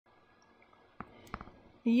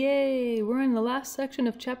Yay! We're in the last section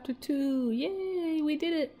of chapter 2. Yay! We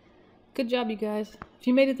did it! Good job, you guys. If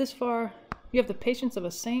you made it this far, you have the patience of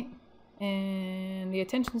a saint and the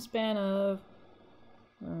attention span of...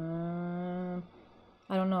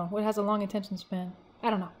 I don't know. What has a long attention span?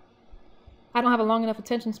 I don't know. I don't have a long enough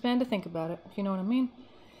attention span to think about it, if you know what I mean.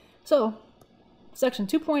 So, section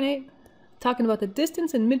 2.8, talking about the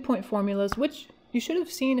distance and midpoint formulas, which you should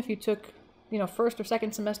have seen if you took, first or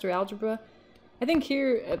second semester algebra. I think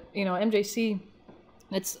here at, MJC,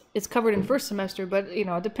 it's covered in first semester, but,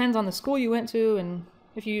 it depends on the school you went to and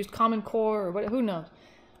if you used Common Core or what, who knows.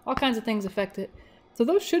 All kinds of things affect it. So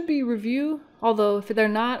those should be review, although if they're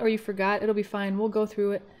not or you forgot, it'll be fine. We'll go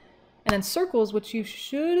through it. And then circles, which you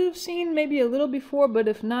should have seen maybe a little before, but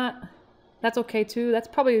if not, that's okay too. That's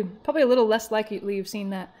probably a little less likely you've seen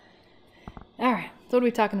that. All right, so what are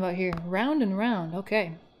we talking about here? Round and round,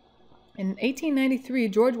 okay. In 1893,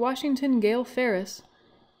 George Washington Gale Ferris,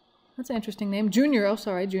 that's an interesting name, Jr.,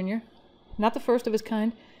 not the first of his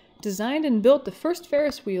kind, designed and built the first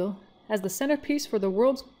Ferris wheel as the centerpiece for the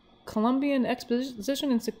World's Columbian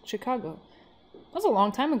Exposition in Chicago. That was a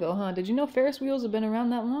long time ago, huh? Did you know Ferris wheels have been around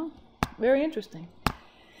that long? Very interesting.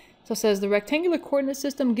 So it says, the rectangular coordinate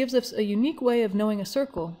system gives us a unique way of knowing a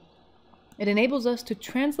circle. It enables us to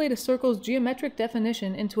translate a circle's geometric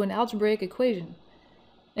definition into an algebraic equation.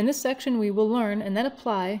 In this section, we will learn and then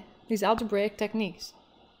apply these algebraic techniques.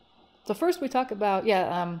 So first we talk about,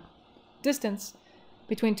 distance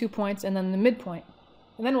between 2 points and then the midpoint.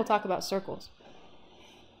 And then we'll talk about circles.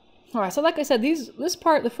 All right, so like I said,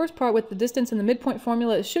 the first part with the distance and the midpoint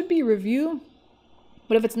formula, it should be review.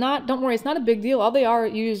 But if it's not, don't worry, it's not a big deal. All they are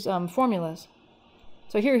use formulas.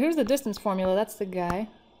 So here's the distance formula. That's the guy.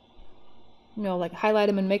 Like highlight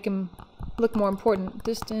him and make him look more important.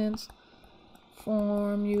 Distance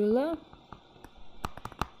formula.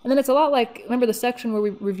 And then it's a lot like, remember the section where we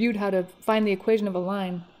reviewed how to find the equation of a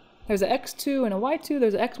line. There's an x2 and a y2,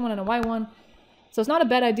 there's an x1 and a y1. So it's not a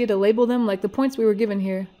bad idea to label them like the points we were given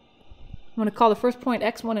here. I'm going to call the first point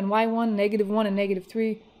x1 and y1, -1 and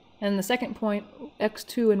 -3. And the second point,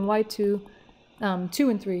 x2 and y2, 2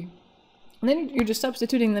 and 3. And then you're just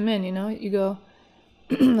substituting them in, You go,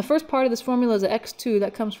 the first part of this formula is a x2.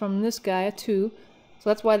 That comes from this guy, a 2. So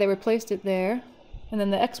that's why they replaced it there. And then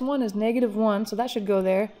the x1 is -1, so that should go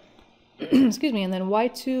there. Excuse me. And then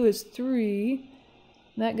y2 is 3.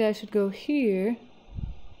 That guy should go here.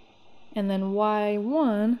 And then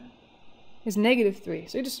y1 is -3.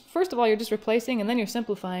 So first of all, you're just replacing, and then you're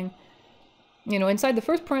simplifying. Inside the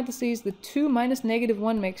first parentheses, the 2 minus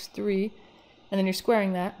 -1 makes 3, and then you're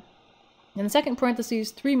squaring that. In the second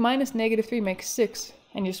parentheses, 3 minus -3 makes 6,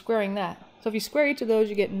 and you're squaring that. So if you square each of those,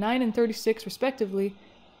 you get 9 and 36 respectively.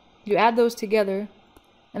 You add those together,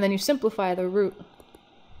 and then you simplify the root.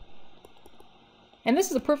 And this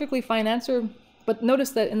is a perfectly fine answer, but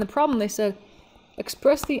notice that in the problem they said,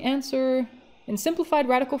 express the answer in simplified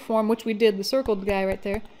radical form, which we did, the circled guy right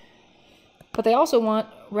there. But they also want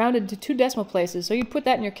rounded to 2 decimal places, so you'd put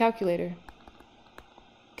that in your calculator.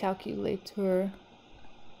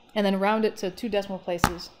 And then round it to 2 decimal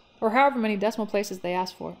places, or however many decimal places they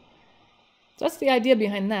ask for. So that's the idea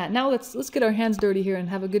behind that. Now let's get our hands dirty here and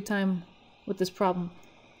have a good time with this problem.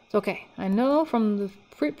 So, okay, I know from the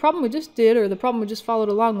problem we just did, or the problem we just followed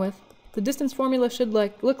along with, the distance formula should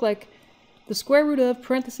look like the square root of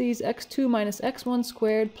parentheses x2 minus x1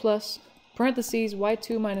 squared plus parentheses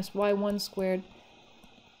y2 minus y1 squared.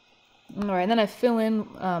 Alright, and then I fill in,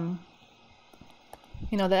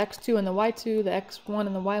 the x2 and the y2, the x1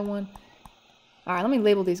 and the y1. Alright, let me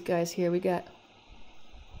label these guys here.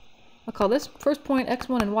 I'll call this first point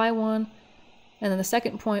x1 and y1, and then the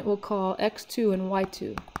second point we'll call x2 and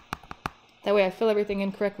y2. That way I fill everything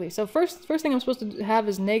in correctly. So first thing I'm supposed to have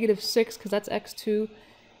is -6, because that's x2.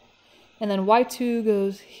 And then y2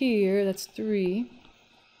 goes here, that's 3.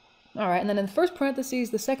 Alright, and then in the first parentheses,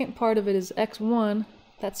 the second part of it is x1,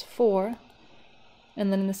 that's 4.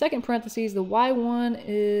 And then in the second parentheses, the y1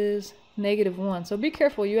 is -1. So be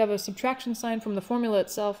careful, you have a subtraction sign from the formula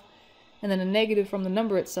itself, and then a negative from the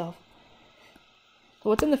number itself. So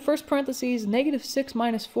what's in the first parentheses, -6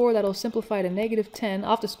 minus 4, that'll simplify to -10.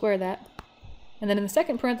 I'll have to square that. And then in the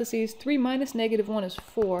second parentheses, 3 minus -1 is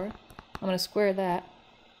 4. I'm going to square that.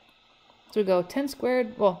 So we go 10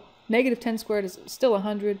 squared, well, -10 squared is still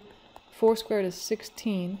 100. 4 squared is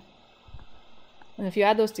 16. And if you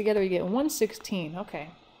add those together, you get 116. Okay.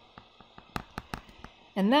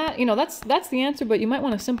 And that, that's the answer, but you might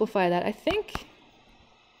want to simplify that. I think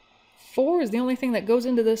 4 is the only thing that goes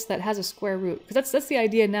into this that has a square root. Because that's the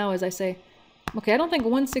idea now, as I say, okay, I don't think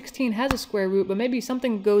 116 has a square root, but maybe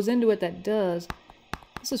something goes into it that does.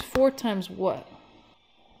 This is 4 times what?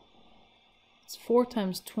 It's 4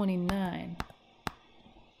 times 29.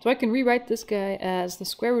 So I can rewrite this guy as the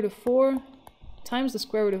square root of 4 times the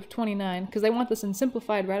square root of 29, because they want this in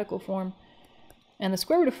simplified radical form. And the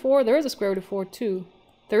square root of 4, there is a square root of 4 too.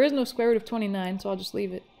 There is no square root of 29, so I'll just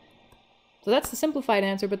leave it. So that's the simplified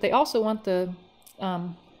answer, but they also want the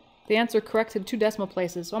answer corrected 2 decimal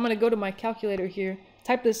places. So I'm going to go to my calculator here,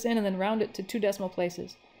 type this in, and then round it to 2 decimal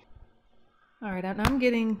places. Alright, now I'm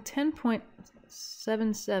getting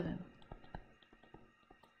 10.77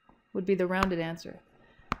 would be the rounded answer.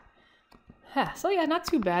 So yeah, not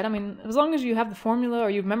too bad. I mean, as long as you have the formula or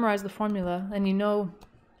you've memorized the formula and you know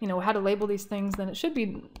how to label these things, then it should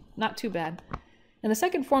be not too bad. And the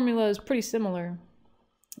second formula is pretty similar.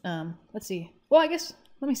 Let's see. Well, I guess,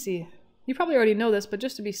 let me see. You probably already know this, but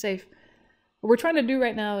just to be safe, what we're trying to do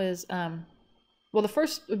right now is, well, the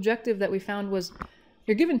first objective that we found was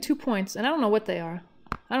you're given 2 points, and I don't know what they are.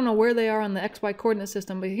 I don't know where they are on the XY coordinate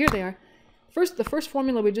system, but here they are. The first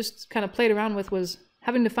formula we just kind of played around with was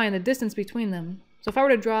having to find the distance between them. So if I were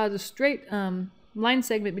to draw the straight line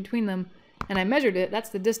segment between them, and I measured it, that's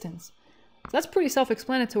the distance. So that's pretty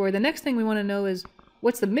self-explanatory. The next thing we want to know is,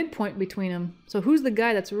 what's the midpoint between them? So who's the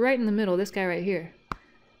guy that's right in the middle? This guy right here.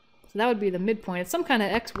 So that would be the midpoint. It's some kind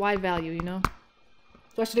of XY value, you know?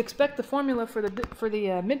 So I should expect the formula for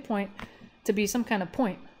the midpoint to be some kind of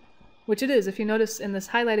point, which it is. If you notice in this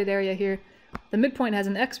highlighted area here, the midpoint has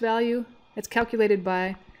an X value. It's calculated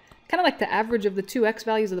by kind of like the average of the 2 X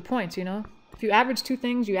values of the points, you know? If you average 2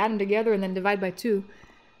 things, you add them together and then divide by 2.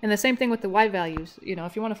 And the same thing with the Y values. You know,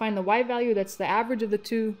 if you want to find the Y value, that's the average of the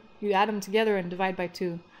 2, you add them together and divide by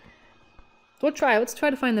 2. So let's try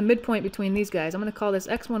to find the midpoint between these guys. I'm going to call this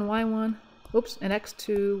X1, Y1, oops, and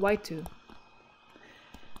X2, Y2.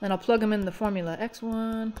 Then I'll plug them in the formula.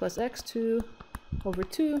 X1 plus X2 over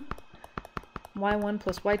 2, Y1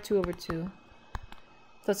 plus Y2 over 2.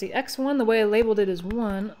 So let's see, X1, the way I labeled it is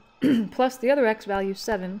 1, plus the other X value,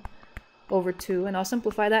 7 over 2, and I'll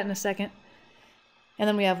simplify that in a second. And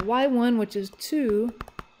then we have Y1, which is 2,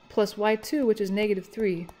 plus Y2, which is negative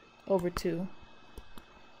 3 over 2.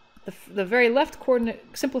 The very left coordinate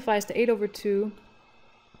simplifies to 8 over 2,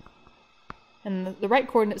 and the right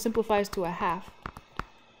coordinate simplifies to a half.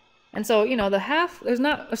 And so, you know, the half,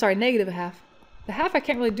 negative a half. The half I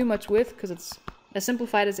can't really do much with because it's as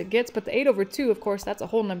simplified as it gets, but the 8 over 2, of course, that's a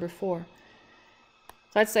whole number 4.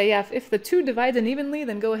 So I'd say, yeah, if the 2 divides unevenly,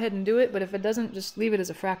 then go ahead and do it, but if it doesn't, just leave it as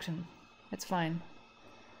a fraction. That's fine.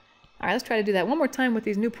 Alright, let's try to do that one more time with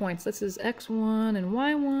these new points. This is X1 and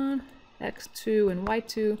Y1, X2 and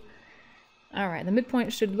Y2. Alright, the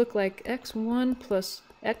midpoint should look like X1 plus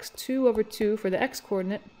X2 over 2 for the X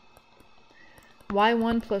coordinate,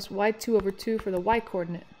 Y1 plus Y2 over 2 for the Y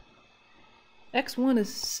coordinate. X1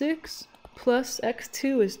 is 6 plus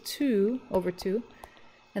X2 is 2 over 2,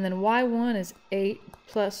 and then Y1 is 8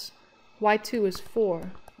 plus Y2 is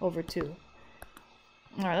 4 over 2.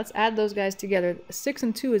 Alright, let's add those guys together. 6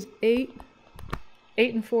 and 2 is 8,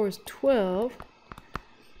 8 and 4 is 12,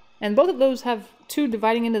 and both of those have 2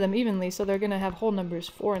 dividing into them evenly, so they're going to have whole numbers,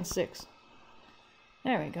 4 and 6.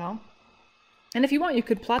 There we go. And if you want, you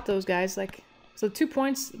could plot those guys, like, so the 2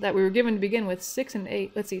 points that we were given to begin with, 6 and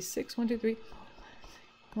 8. Let's see, 6, 1, 2, 3.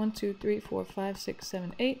 1, 2, 3, 4, 5, 6,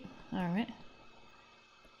 7, 8. Alright.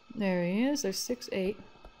 There he is. There's 6, 8.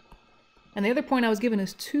 And the other point I was given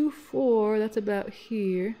is 2, 4. That's about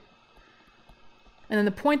here. And then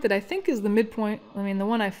the point that I think is the midpoint, I mean the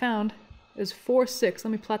one I found, is 4, 6.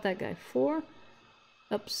 Let me plot that guy. 4,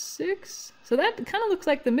 up 6. So that kind of looks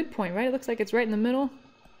like the midpoint, right? It looks like it's right in the middle.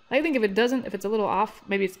 I think if it doesn't, if it's a little off,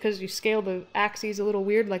 maybe it's because you scale the axes a little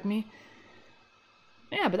weird like me.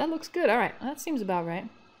 Yeah, but that looks good. Alright, that seems about right.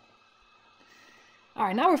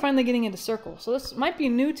 Alright, now we're finally getting into circles. So this might be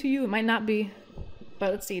new to you, it might not be,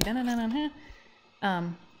 but let's see. So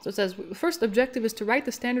it says, the first objective is to write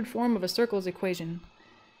the standard form of a circle's equation.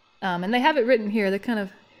 And they have it written here, they kind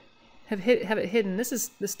of have it hidden. This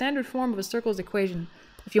is the standard form of a circle's equation.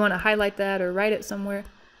 If you want to highlight that or write it somewhere.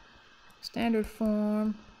 Standard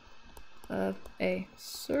form of a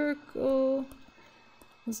circle's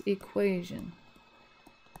equation.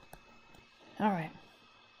 Alright.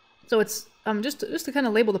 So it's just to kind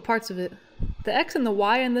of label the parts of it. The x and the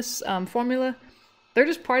y in this formula, they're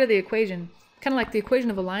just part of the equation. Kind of like the equation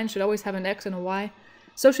of a line should always have an x and a y.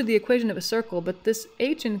 So should the equation of a circle. But this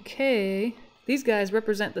h and k, these guys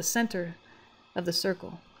represent the center of the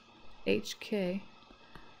circle. HK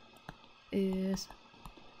is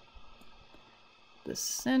the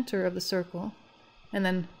center of the circle. And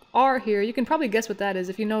then R here, you can probably guess what that is.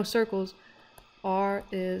 If you know circles, R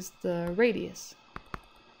is the radius.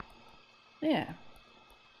 Yeah.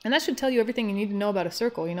 And that should tell you everything you need to know about a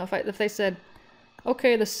circle. You know, if they said,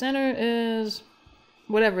 okay, the center is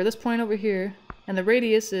whatever, this point over here, and the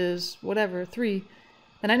radius is whatever, 3,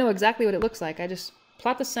 then I know exactly what it looks like. I just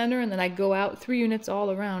plot the center and then I go out 3 units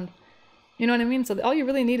all around. You know what I mean? So all you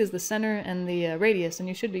really need is the center and the radius, and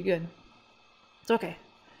you should be good. It's okay.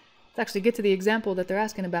 Let's actually get to the example that they're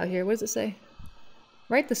asking about here. What does it say?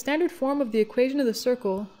 Write the standard form of the equation of the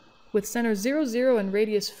circle with center 0, 0 and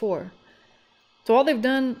radius 4. So all they've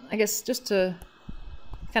done, I guess, just to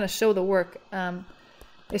kind of show the work,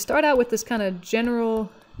 they start out with this kind of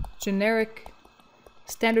generic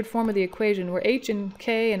standard form of the equation where h and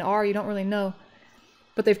k and r you don't really know.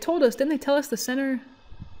 But they've told us, didn't they tell us the center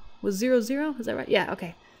was 0, 0? Is that right? Yeah,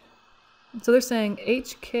 okay. So they're saying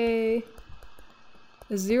hk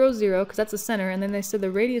is 0, 0, because that's the center, and then they said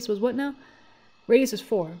the radius was what now? Radius is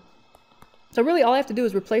 4. So really all I have to do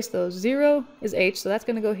is replace those. 0 is h, so that's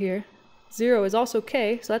going to go here. 0 is also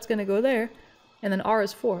k, so that's going to go there. And then r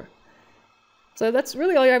is 4. So that's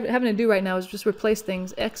really all you're having to do right now is just replace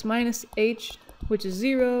things. X minus h, which is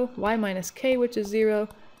 0, y minus k, which is 0,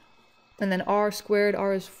 and then r squared,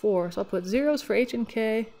 r is 4. So I'll put 0s for h and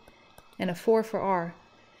k, and a 4 for r.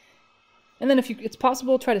 And then if it's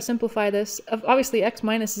possible, try to simplify this. Obviously x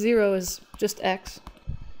minus 0 is just x.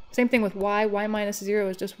 Same thing with y. Y minus 0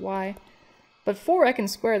 is just y. But 4, I can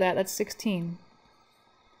square that. That's 16.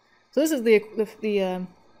 So this is the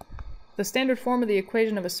standard form of the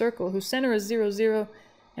equation of a circle whose center is 0, 0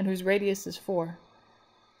 and whose radius is 4.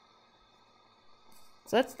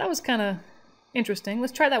 So that was kind of interesting.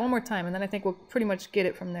 Let's try that one more time, and then I think we'll pretty much get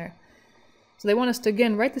it from there. So they want us to,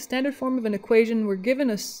 again, write the standard form of an equation. We're given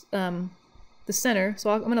us the center,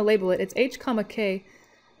 so I'm going to label it. It's h comma k.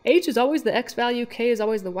 H is always the x value, k is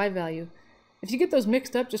always the y value. If you get those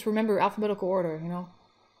mixed up, just remember alphabetical order, you know.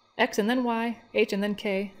 X and then y, h and then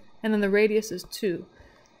k, and then the radius is 2.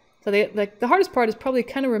 So the hardest part is probably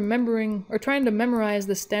kind of remembering, or trying to memorize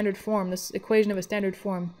the standard form, this equation of a standard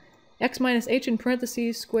form. X minus h in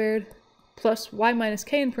parentheses squared plus y minus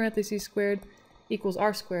k in parentheses squared equals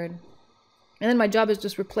r squared. And then my job is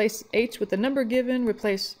just replace h with the number given,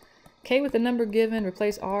 replace k with the number given,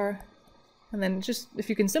 replace r, and then just, if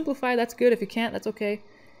you can simplify, that's good. If you can't, that's okay.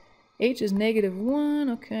 H is -1,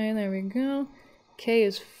 okay, there we go. K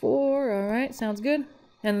is 4, alright, sounds good.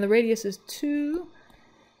 And the radius is 2.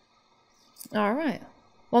 Alright.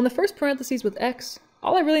 Well, in the first parentheses with x,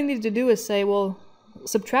 all I really needed to do is say, well,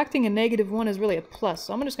 subtracting a -1 is really a plus,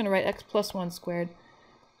 so I'm just going to write x plus 1 squared.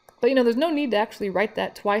 But, you know, there's no need to actually write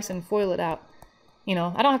that twice and FOIL it out. You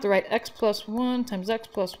know, I don't have to write x plus 1 times x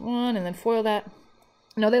plus 1 and then FOIL that.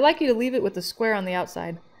 No, they like you to leave it with the square on the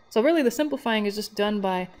outside. So really the simplifying is just done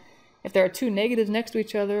by if there are two negatives next to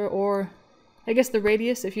each other, or I guess the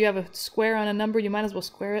radius, if you have a square on a number, you might as well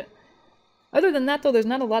square it. Other than that, though, there's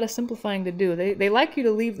not a lot of simplifying to do. They like you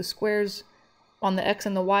to leave the squares on the x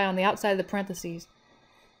and the y on the outside of the parentheses.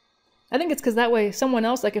 I think it's because that way someone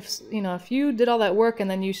else, like if you did all that work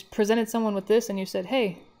and then you presented someone with this and you said,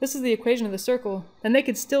 hey, this is the equation of the circle, then they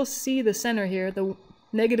could still see the center here. The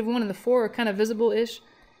 -1 and the 4 are kind of visible-ish.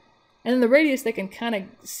 And then the radius they can kind of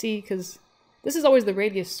see because this is always the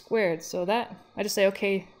radius squared. So that, I just say,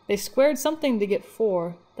 okay, they squared something to get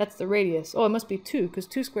 4. That's the radius. Oh, it must be 2 because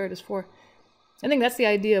 2 squared is 4. I think that's the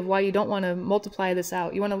idea of why you don't want to multiply this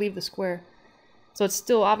out. You want to leave the square. So it's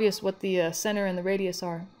still obvious what the center and the radius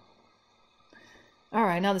are.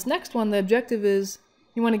 Alright, now this next one, the objective is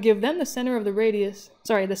you want to give them the center of the radius,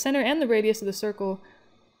 sorry, the center and the radius of the circle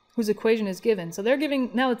whose equation is given. So they're giving,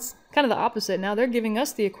 now it's kind of the opposite. Now they're giving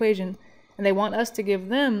us the equation and they want us to give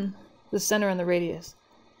them the center and the radius.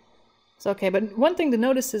 So okay, but one thing to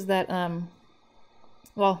notice is that,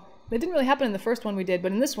 well, it didn't really happen in the first one we did,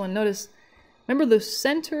 but in this one, notice, remember the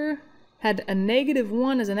center had a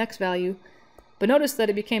 -1 as an x value, but notice that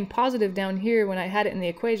it became positive down here when I had it in the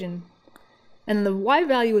equation. And the y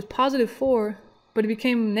value was +4, but it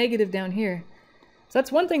became negative down here. So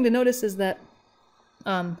that's one thing to notice is that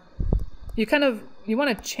you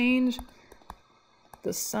want to change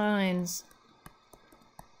the signs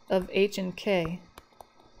of h and k.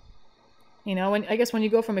 You know, I guess when you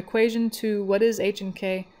go from equation to what is h and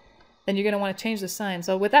k, then you're going to want to change the sign.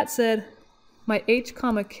 So with that said, my h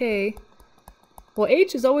comma k, well,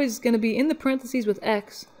 h is always going to be in the parentheses with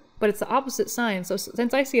x, but it's the opposite sign. So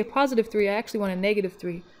since I see a +3, I actually want a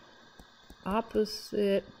 -3.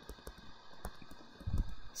 Opposite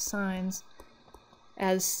signs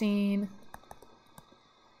as seen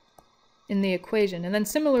in the equation. And then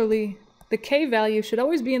similarly, the k value should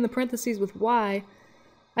always be in the parentheses with y.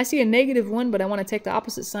 I see a -1, but I want to take the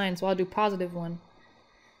opposite sign, so I'll do +1.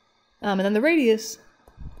 And then the radius,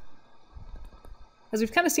 as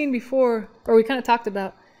we've kind of seen before, or we kind of talked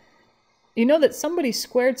about, you know that somebody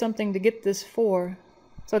squared something to get this 4.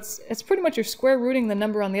 So it's pretty much you're square rooting the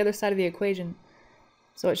number on the other side of the equation.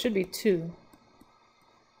 So it should be 2.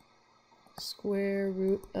 Square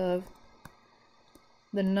root of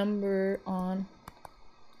the number on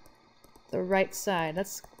the right side.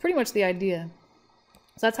 That's pretty much the idea.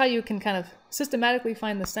 So that's how you can kind of systematically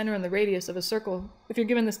find the center and the radius of a circle if you're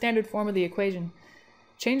given the standard form of the equation.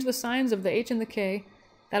 Change the signs of the h and the k.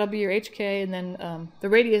 That'll be your hk, and then the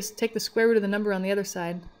radius, take the square root of the number on the other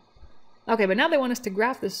side. Okay, but now they want us to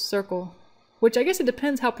graph this circle, which I guess it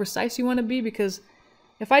depends how precise you want to be, because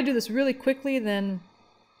if I do this really quickly, then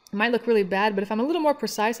it might look really bad, but if I'm a little more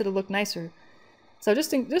precise, it'll look nicer. So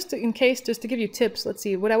just in case, just to give you tips, let's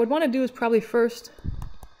see. What I would want to do is probably first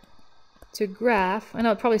to graph. I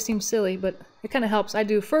know it probably seems silly, but it kind of helps. I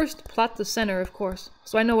do first plot the center, of course,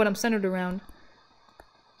 so I know what I'm centered around.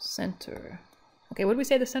 Center. Okay, what did we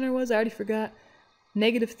say the center was? I already forgot.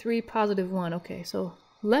 -3, +1. Okay, so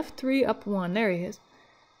left 3, up 1. There he is.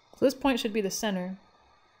 So this point should be the center.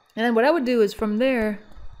 And then what I would do is from there,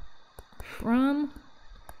 from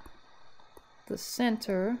the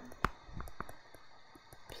center,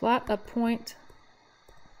 plot a point,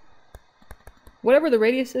 whatever the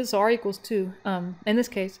radius is, so r equals 2. In this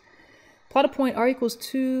case, plot a point r equals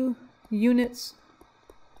 2 units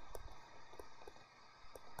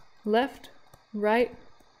left, right,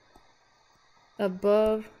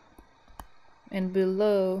 above, and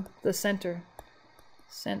below the center.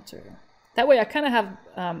 That way I kind of have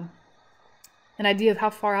an idea of how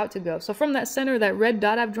far out to go. So from that center, that red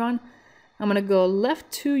dot I've drawn, I'm going to go left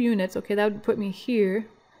 2 units. Okay, that would put me here.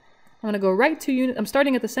 I'm going to go right 2 units. I'm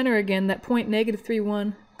starting at the center again, that point -3,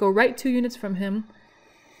 1. Go right 2 units from him.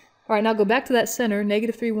 All right, now go back to that center,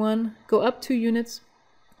 -3, 1. Go up 2 units,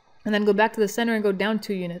 and then go back to the center and go down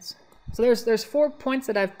 2 units. So there's 4 points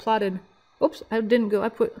that I've plotted. Oops, I didn't go.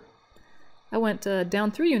 I went down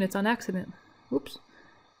 3 units on accident. Oops.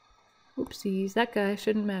 Oopsies, that guy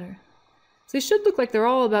shouldn't matter. So these should look like they're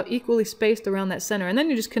all about equally spaced around that center, and then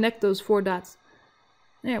you just connect those 4 dots.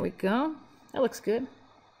 There we go. That looks good.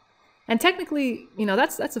 And technically, you know,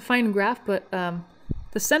 that's a fine graph, but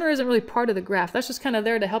the center isn't really part of the graph. That's just kind of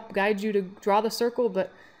there to help guide you to draw the circle,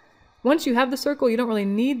 but once you have the circle, you don't really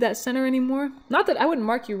need that center anymore. Not that I wouldn't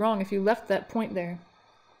mark you wrong if you left that point there.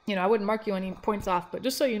 You know, I wouldn't mark you any points off, but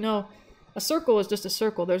just so you know, a circle is just a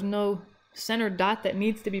circle. There's no center dot that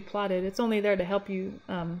needs to be plotted. It's only there to help you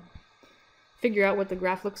figure out what the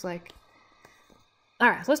graph looks like.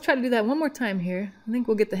 Alright, so let's try to do that one more time here. I think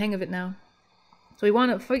we'll get the hang of it now. So we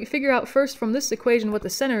want to figure out first from this equation what the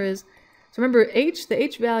center is. So remember h, the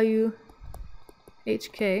h value,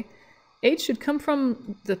 hk, h should come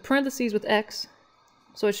from the parentheses with x.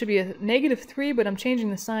 So it should be a -3, but I'm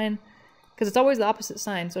changing the sign because it's always the opposite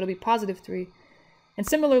sign, so it'll be +3. And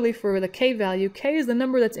similarly for the k value, k is the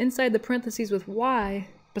number that's inside the parentheses with y,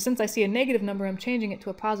 but since I see a negative number, I'm changing it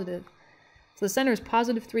to a positive. So the center is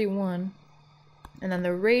 +3, 1, and then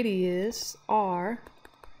the radius, r,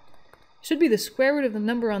 should be the square root of the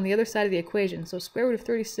number on the other side of the equation. So square root of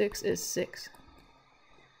 36 is 6.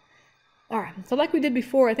 Alright, so like we did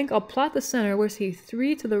before, I think I'll plot the center. Where's he?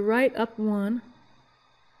 3 to the right, up 1.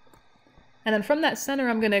 And then from that center,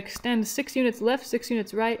 I'm going to extend 6 units left, 6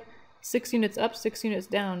 units right, 6 units up, 6 units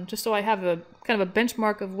down, just so I have a kind of a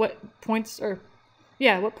benchmark of what points,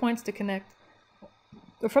 what points to connect.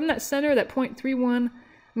 But from that center, that point 3, 1,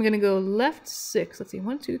 I'm going to go left 6. Let's see,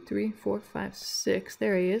 1, 2, 3, 4, 5, 6.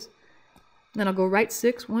 There he is. Then I'll go right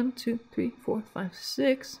 6, 1, 2, 3, 4, 5,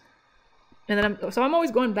 6. And then I'm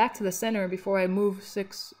always going back to the center before I move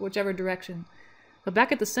 6 whichever direction. But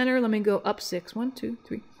back at the center, let me go up 6. 1, 2,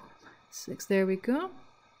 3, 4, 5, 6. There we go.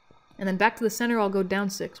 And then back to the center, I'll go down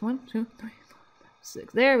 6. 1, 2, 3, 4, 5,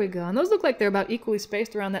 6. There we go. And those look like they're about equally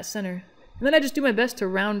spaced around that center. And then I just do my best to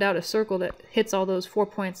round out a circle that hits all those 4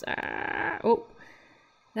 points. Oh,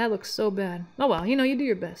 that looks so bad. Oh well, you know, you do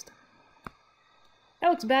your best. That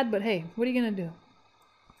looks bad, but hey, what are you going to do?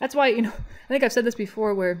 That's why, you know, I think I've said this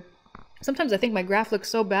before where sometimes I think my graph looks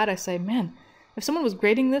so bad, I say, man, if someone was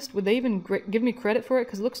grading this, would they even give me credit for it?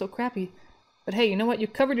 Because it looks so crappy. But hey, you know what? You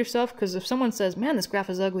covered yourself, because if someone says, man, this graph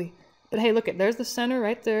is ugly. But hey, look, there's the center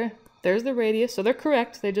right there. There's the radius. So they're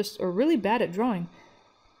correct. They just are really bad at drawing.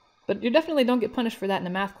 But you definitely don't get punished for that in a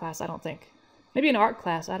math class, I don't think. Maybe in an art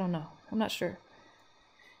class, I don't know. I'm not sure.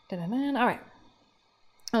 Alright.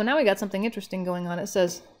 Oh, now we got something interesting going on. It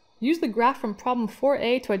says, use the graph from problem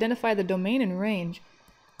 4a to identify the domain and range.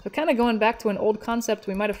 So kind of going back to an old concept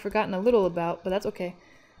we might have forgotten a little about, but that's okay.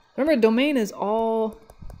 Remember, domain is all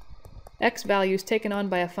x values taken on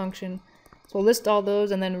by a function. So we'll list all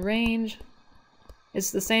those, and then range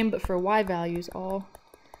is the same but for y values, all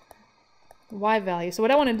y value. So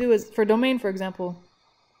what I want to do is, for domain, for example,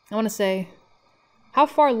 I want to say, how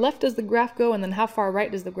far left does the graph go, and then how far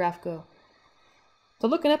right does the graph go? So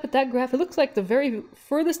looking up at that graph, it looks like the very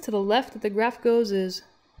furthest to the left that the graph goes is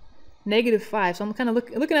 -5. So I'm kind of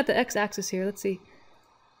looking at the x-axis here. Let's see.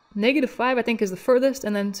 -5 I think is the furthest,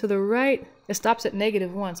 and then to the right it stops at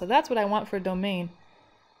 -1. So that's what I want for a domain.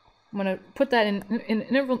 I'm going to put that in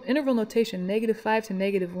interval notation, -5 to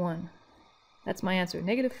 -1. That's my answer,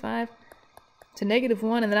 -5 to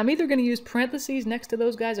 -1, and then I'm either going to use parentheses next to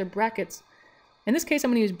those guys or brackets. In this case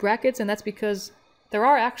I'm going to use brackets, and that's because there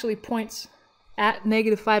are actually points at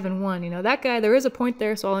 -5 and 1. You know, that guy, there is a point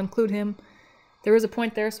there, so I'll include him. There is a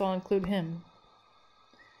point there, so I'll include him.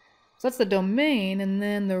 So that's the domain, and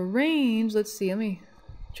then the range, let's see, let me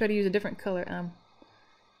try to use a different color.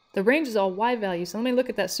 The range is all y values, so let me look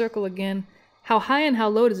at that circle again. How high and how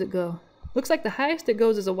low does it go? Looks like the highest it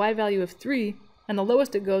goes is a y value of 3, and the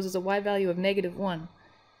lowest it goes is a y value of -1.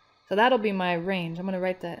 So that'll be my range. I'm going to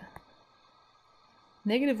write that.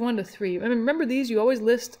 -1 to 3. Remember these, you always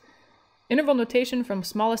list interval notation from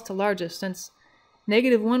smallest to largest. Since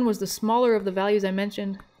 -1 was the smaller of the values I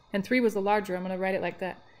mentioned, and 3 was the larger, I'm going to write it like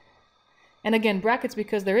that. And again, brackets,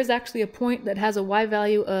 because there is actually a point that has a y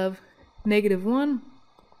value of -1,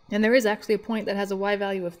 and there is actually a point that has a y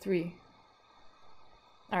value of 3.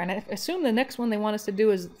 All right, I assume the next one they want us to do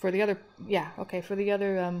is for the other, yeah, okay, for the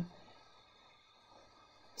other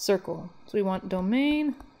circle. So we want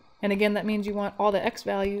domain, and again, that means you want all the x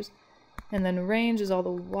values, and then range is all the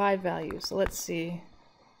y values. So let's see.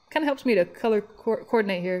 Kind of helps me to color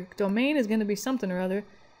coordinate here. Domain is going to be something or other.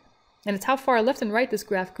 And it's how far left and right this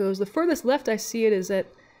graph goes. The furthest left I see it is at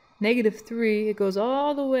 -3. It goes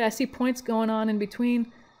all the way. I see points going on in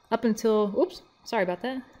between up until, oops, sorry about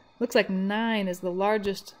that. Looks like 9 is the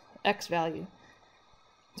largest x value.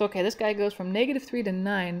 So okay, this guy goes from -3 to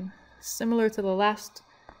 9. Similar to the last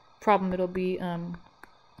problem, it'll be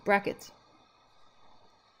brackets.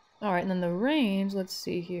 All right, and then the range, let's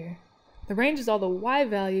see here. The range is all the y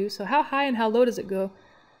values. So how high and how low does it go?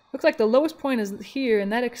 Looks like the lowest point is here,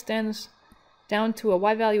 and that extends down to a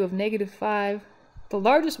y value of -5. The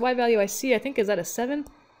largest y value I see, I think, is at a 7.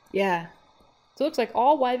 Yeah. So it looks like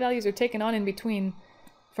all y values are taken on in between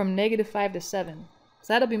from -5 to 7.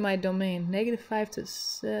 So that'll be my domain, -5 to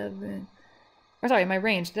 7. Or sorry, my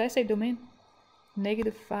range. Did I say domain?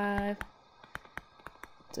 -5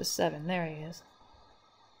 to 7. There he is.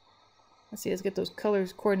 Let's see, let's get those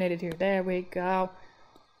colors coordinated here. There we go.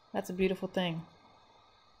 That's a beautiful thing.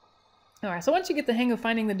 Alright, so once you get the hang of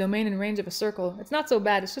finding the domain and range of a circle, it's not so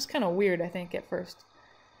bad. It's just kind of weird, I think, at first.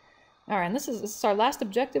 Alright, and this is our last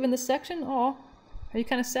objective in this section. Oh, are you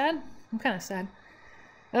kind of sad? I'm kind of sad.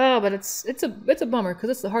 Oh, but it's a bummer because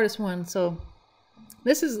it's the hardest one. So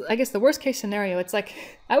this is, I guess, the worst case scenario. It's like,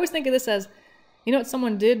 I always think of this as, you know what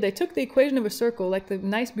someone did? They took the equation of a circle, like the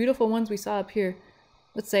nice, beautiful ones we saw up here.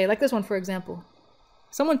 Let's say, like this one, for example.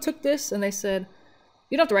 Someone took this and they said,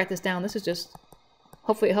 you don't have to write this down. This is just,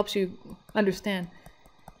 hopefully it helps you understand.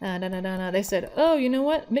 They said, oh, you know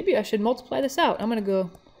what? Maybe I should multiply this out. I'm going to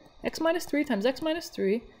go x minus 3 times x minus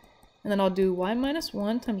 3. And then I'll do y minus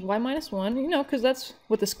 1 times y minus 1. You know, because that's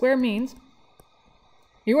what the square means.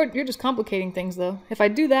 You're just complicating things, though. If I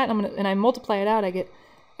do that and I multiply it out, I get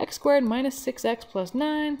x squared minus 6x plus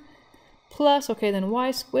 9 plus, okay, then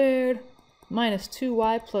y squared minus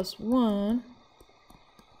 2y plus 1.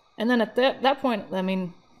 And then at that point, I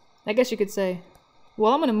mean, I guess you could say,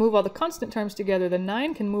 well, I'm going to move all the constant terms together. The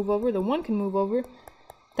 9 can move over, the 1 can move over.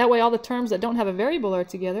 That way all the terms that don't have a variable are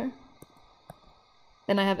together.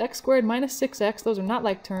 Then I have x squared minus 6x, those are not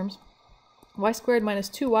like terms. Y squared minus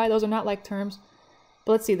 2y, those are not like terms.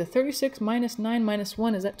 But let's see, the 36 minus 9 minus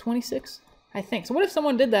 1, is that 26? I think. So what if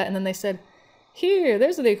someone did that and then they said, here,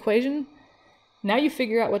 there's the equation. Now you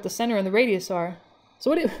figure out what the center and the radius are. So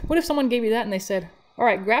what if someone gave you that and they said, all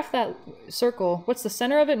right, graph that circle. What's the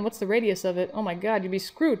center of it and what's the radius of it? Oh my God, you'd be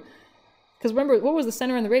screwed. Because remember, what was the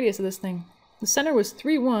center and the radius of this thing? The center was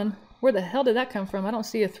 3, 1. Where the hell did that come from? I don't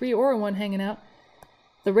see a 3 or a 1 hanging out.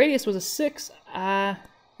 The radius was a 6. I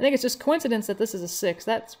think it's just coincidence that this is a 6.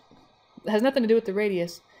 That has nothing to do with the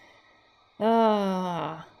radius.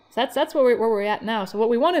 So that's where we're at now. So what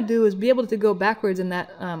we want to do is be able to go backwards in that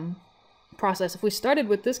process. If we started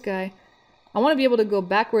with this guy, I want to be able to go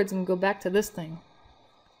backwards and go back to this thing.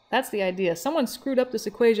 That's the idea. Someone screwed up this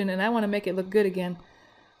equation and I want to make it look good again.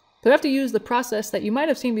 So we have to use the process that you might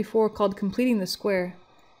have seen before called completing the square.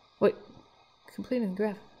 Wait, completing the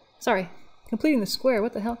graph. Sorry, completing the square.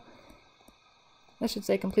 What the hell? I should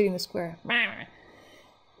say completing the square.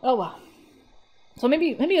 Oh well. So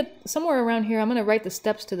maybe somewhere around here I'm going to write the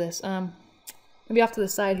steps to this. maybe off to the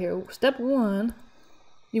side here. Step 1,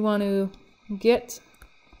 you want to get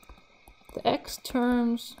the x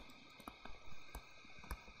terms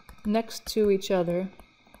next to each other,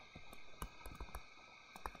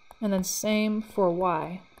 and then same for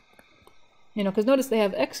y. You know, because notice they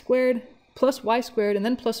have x squared plus y squared and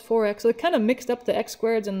then plus 4x, so it kind of mixed up the x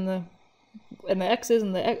squareds and the x's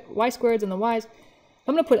and the y squareds and the y's.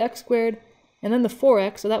 I'm going to put x squared and then the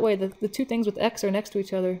 4x, so that way the two things with x are next to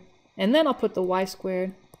each other. And then I'll put the y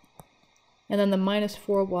squared and then the minus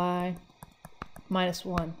 4y minus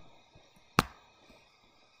 1.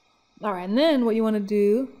 Alright, and then what you want to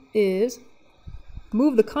do is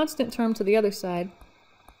move the constant term to the other side.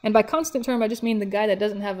 And by constant term, I just mean the guy that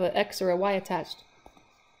doesn't have an x or a y attached.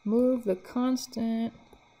 Move the constant,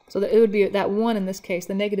 so that it would be that 1 in this case,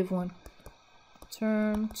 the negative 1,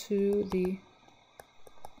 term to the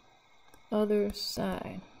other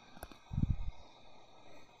side.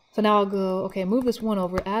 So now I'll go, okay, move this 1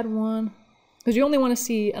 over, add 1, because you only want to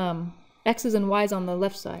see x's and y's on the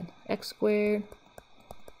left side. X squared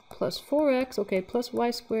plus 4x, okay, plus y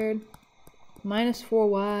squared minus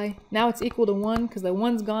 4y. Now it's equal to 1 because the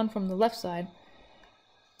 1's gone from the left side.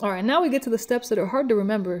 Alright, now we get to the steps that are hard to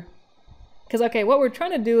remember. Because, okay, what we're trying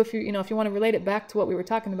to do, if you want to relate it back to what we were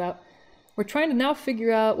talking about, we're trying to now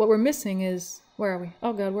figure out what we're missing is, where are we?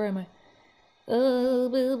 Oh god, where am I?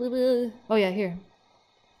 Oh yeah, here.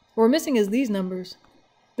 What we're missing is these numbers.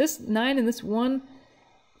 This 9 and this 1,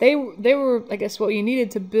 they were, I guess, what you needed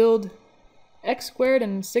to build x squared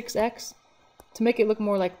and 6x to make it look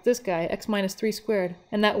more like this guy, x minus 3 squared.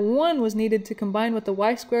 And that 1 was needed to combine with the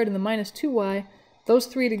y squared and the minus 2y. Those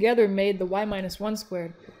three together made the y minus 1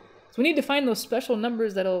 squared. So we need to find those special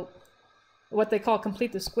numbers that'll, what they call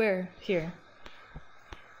complete the square here.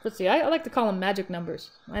 Let's see, I like to call them magic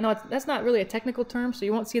numbers. I know that's not really a technical term, so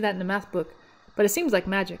you won't see that in the math book, but it seems like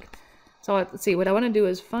magic. So let's see, what I want to do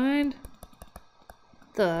is find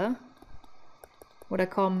the, what I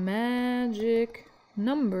call magic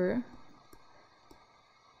number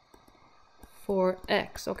for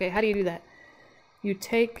x. Okay, how do you do that? You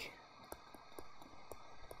take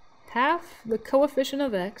half the coefficient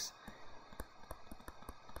of x,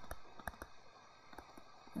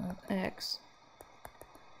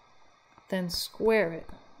 then square it.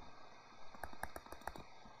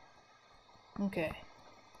 Okay.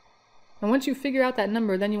 And once you figure out that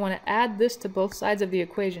number, then you want to add this to both sides of the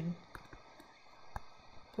equation.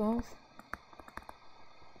 Both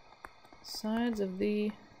sides of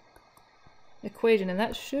the equation, and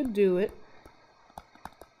that should do it.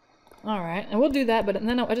 Alright, and we'll do that, but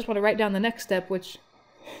then I just want to write down the next step, which,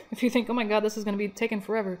 if you think, oh my god, this is going to be taking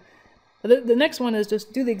forever. But the next one is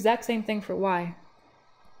just do the exact same thing for y.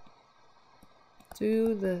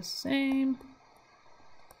 Do the same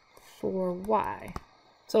for y.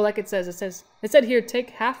 So like it said here,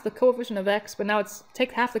 take half the coefficient of x, but now it's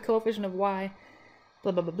take half the coefficient of y,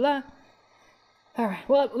 blah, blah, blah, blah. Alright,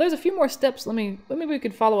 well, there's a few more steps. Maybe we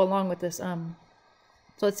could follow along with this. So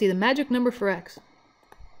let's see, the magic number for x.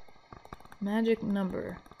 Magic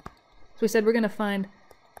number. So we said we're going to find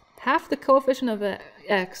half the coefficient of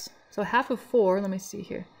x, so half of 4, let me see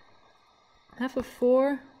here. Half of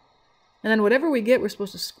 4, and then whatever we get, we're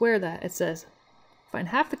supposed to square that. It says, find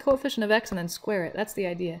half the coefficient of x and then square it. That's the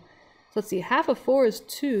idea. So let's see, half of 4 is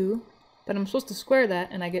 2, but I'm supposed to square that,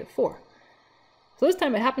 and I get 4. So this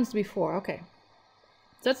time it happens to be 4, okay.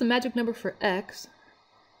 So that's the magic number for x.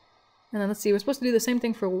 And then let's see, we're supposed to do the same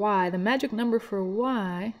thing for y. The magic number for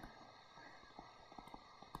y,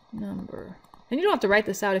 number, and you don't have to write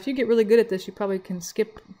this out. If you get really good at this, you probably can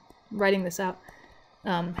skip writing this out.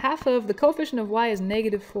 Half of the coefficient of y is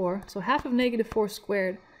negative 4, so half of negative 4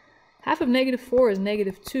 squared. Half of negative 4 is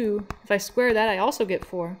negative 2. If I square that, I also get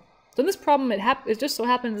 4. So in this problem, it just so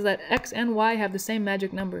happens that x and y have the same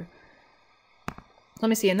magic number. Let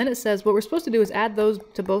me see, and then it says what we're supposed to do is add those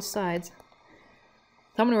to both sides.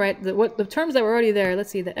 So I'm going to write the terms that were already there. Let's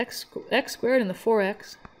see, the x squared and the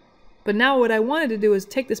 4x. But now what I wanted to do is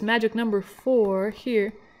take this magic number 4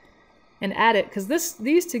 here and add it, because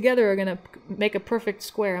these together are going to make a perfect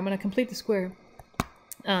square. I'm going to complete the square.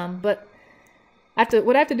 But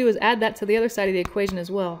what I have to do is add that to the other side of the equation as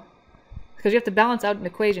well, because you have to balance out an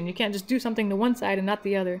equation. You can't just do something to one side and not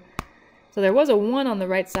the other. So there was a 1 on the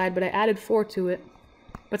right side, but I added 4 to it.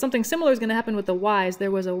 But something similar is going to happen with the y's. There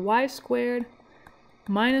was a y squared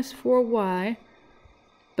minus 4y,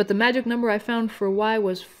 but the magic number I found for y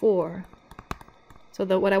was 4.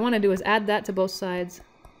 So what I want to do is add that to both sides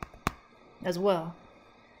as well.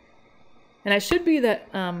 And I should be that,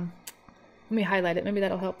 let me highlight it, maybe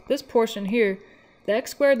that'll help. This portion here, the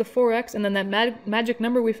x squared, the 4x, and then that magic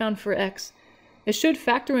number we found for x, it should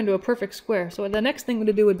factor into a perfect square. So the next thing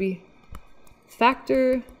to do would be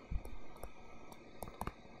factor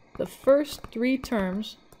the first 3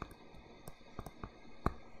 terms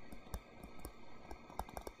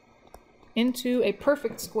into a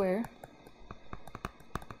perfect square.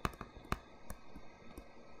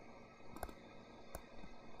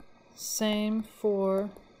 Same for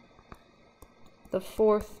the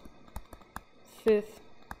 4th, 5th,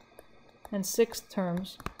 and 6th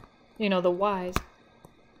terms. You know, the y's.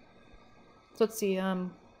 So let's see, the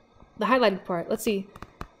highlighted part. Let's see.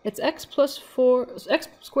 It's x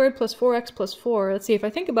squared plus 4x plus 4. Let's see, if I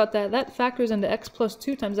think about that, that factors into x plus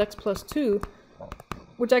 2 times x plus 2,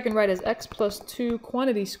 which I can write as x plus 2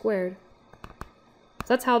 quantity squared. So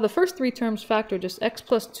that's how the first 3 terms factor, just x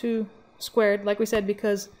plus 2 squared, like we said,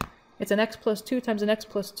 because it's an x plus 2 times an x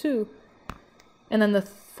plus 2. And then the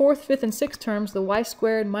 4th, 5th, and 6th terms, the y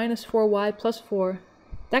squared minus 4y plus 4,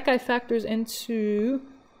 that guy factors into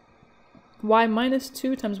y minus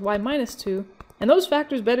 2 times y minus 2. And those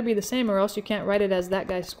factors better be the same, or else you can't write it as that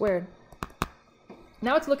guy squared.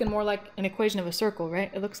 Now it's looking more like an equation of a circle, right?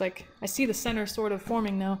 It looks like I see the center sort of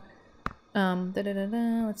forming now.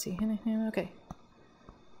 Let's see. Okay.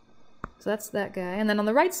 So that's that guy. And then on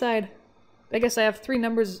the right side, I guess I have 3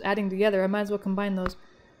 numbers adding together. I might as well combine those.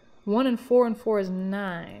 1 and 4 is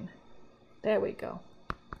 9. There we go.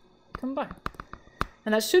 Combine.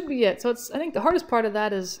 And that should be it. So I think the hardest part of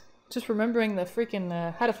that is just remembering the freaking,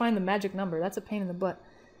 how to find the magic number. That's a pain in the butt.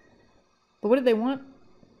 But what did they want?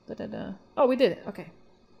 Oh, we did it. Okay.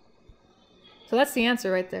 So that's the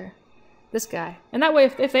answer right there. This guy. And that way,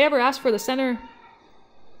 if they ever ask for the center...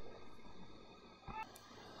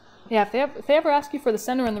 Yeah, if they ever ask you for the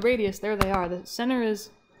center and the radius, there they are. The center is...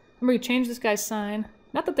 Remember, you change this guy's sign.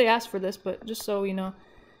 Not that they asked for this, but just so you know.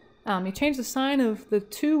 You change the sign of the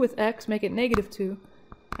 2 with x, make it -2.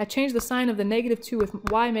 I change the sign of the -2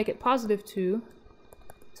 with y, make it +2.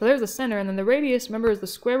 So there's the center, and then the radius, remember, is the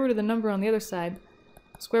square root of the number on the other side.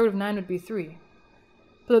 Square root of 9 would be 3.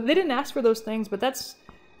 So they didn't ask for those things, but that's,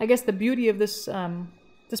 I guess, the beauty of this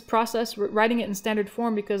this process, writing it in standard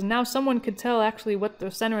form, because now someone could tell actually what the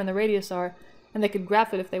center and the radius are, and they could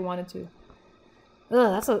graph it if they wanted to.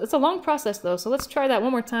 It's a long process, though, so let's try that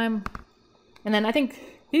one more time. And then I think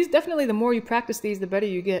these, definitely the more you practice these, the better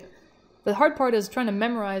you get. The hard part is trying to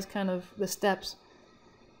memorize kind of the steps.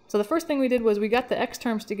 So the first thing we did was we got the x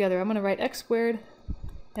terms together. I'm going to write x squared,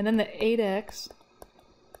 and then the 8x,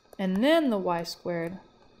 and then the y squared,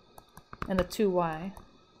 and the 2y,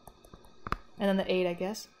 and then the 8, I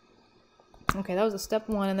guess. Okay, that was the step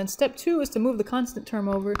 1. And then step 2 is to move the constant term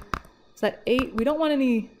over. So that 8, we don't want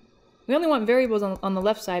any, we only want variables on the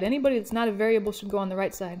left side. Anybody that's not a variable should go on the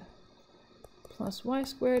right side. Plus y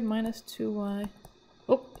squared minus 2y,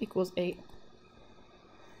 equals 8.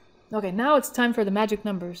 Okay, now it's time for the magic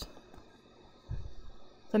numbers.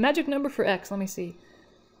 The magic number for x, let me see.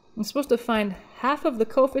 I'm supposed to find half of the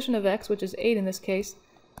coefficient of x, which is 8 in this case,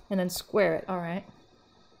 and then square it. Alright.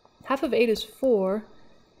 Half of 8 is 4.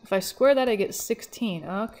 If I square that, I get 16.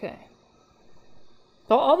 Okay.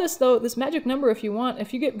 So all this, though, this magic number, if you want,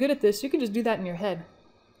 if you get good at this, you can just do that in your head.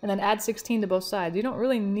 And then add 16 to both sides. You don't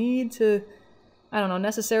really need to, I don't know,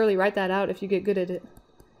 necessarily write that out if you get good at it.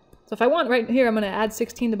 So if I want right here, I'm going to add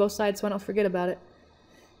 16 to both sides so I don't forget about it.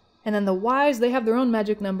 And then the y's, they have their own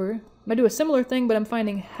magic number. I'm going to do a similar thing, but I'm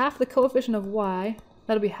finding half the coefficient of y.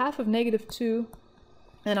 That'll be half of -2.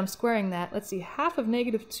 And I'm squaring that. Let's see, half of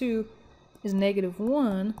 -2 is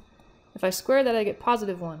 -1. If I square that, I get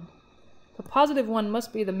 +1. So +1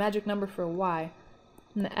 must be the magic number for y.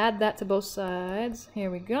 I'm going to add that to both sides.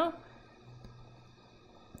 Here we go.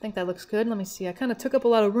 I think that looks good. Let me see. I kind of took up a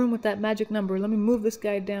lot of room with that magic number. Let me move this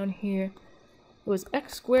guy down here. It was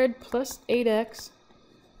x squared plus 8x.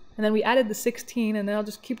 And then we added the 16, and then I'll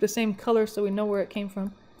just keep the same color so we know where it came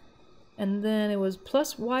from. And then it was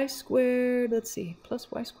plus y squared. Let's see.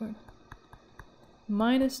 Plus y squared.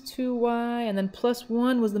 Minus 2y. And then plus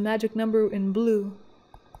 1 was the magic number in blue.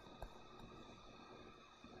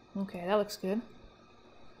 Okay, that looks good.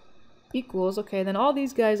 Equals. Okay, then all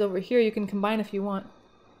these guys over here you can combine if you want.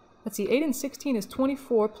 Let's see, 8 and 16 is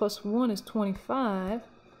 24, plus 1 is 25.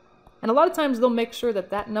 And a lot of times they'll make sure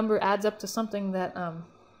that that number adds up to something that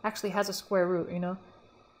actually has a square root, you know?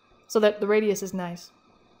 So that the radius is nice.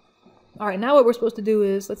 Alright, now what we're supposed to do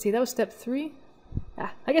is, let's see, that was step 3?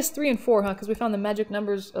 I guess 3 and 4, huh? Because we found the magic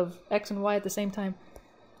numbers of x and y at the same time.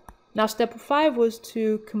 Now step 5 was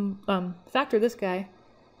to factor this guy.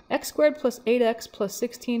 X squared plus 8x plus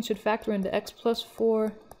 16 should factor into x plus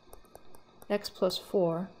 4, x plus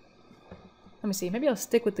 4. Let me see, maybe I'll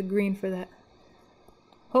stick with the green for that.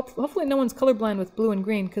 Hopefully no one's colorblind with blue and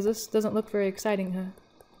green, because this doesn't look very exciting, huh?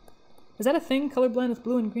 Is that a thing, colorblind with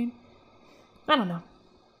blue and green? I don't know.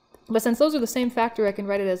 But since those are the same factor, I can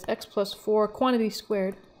write it as x plus 4 quantity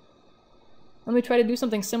squared. Let me try to do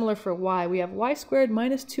something similar for y. We have y squared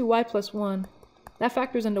minus 2y plus 1. That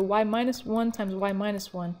factors into y minus 1 times y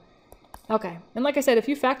minus 1. Okay, and like I said, if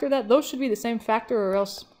you factor that, those should be the same factor, or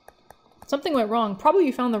else something went wrong. Probably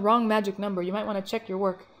you found the wrong magic number. You might want to check your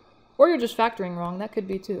work. Or you're just factoring wrong. That could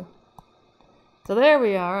be too. So there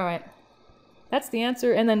we are. All right. That's the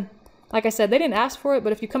answer. And then, like I said, they didn't ask for it,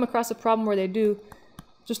 but if you come across a problem where they do,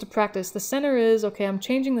 just to practice, the center is, okay, I'm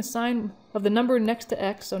changing the sign of the number next to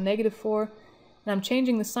x, so negative 4, and I'm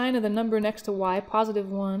changing the sign of the number next to y, positive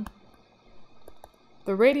 1.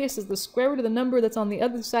 The radius is the square root of the number that's on the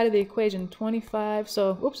other side of the equation, 25,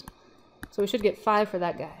 so, oops, so we should get 5 for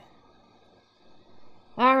that guy.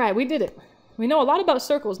 All right, we did it. We know a lot about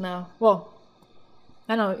circles now. Well,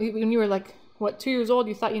 I don't know, when you were like, what, 2 years old,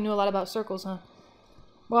 you thought you knew a lot about circles, huh?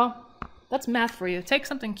 Well, that's math for you. Take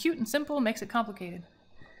something cute and simple, makes it complicated.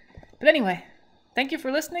 But anyway, thank you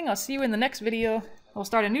for listening. I'll see you in the next video. We'll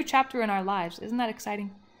start a new chapter in our lives. Isn't that exciting?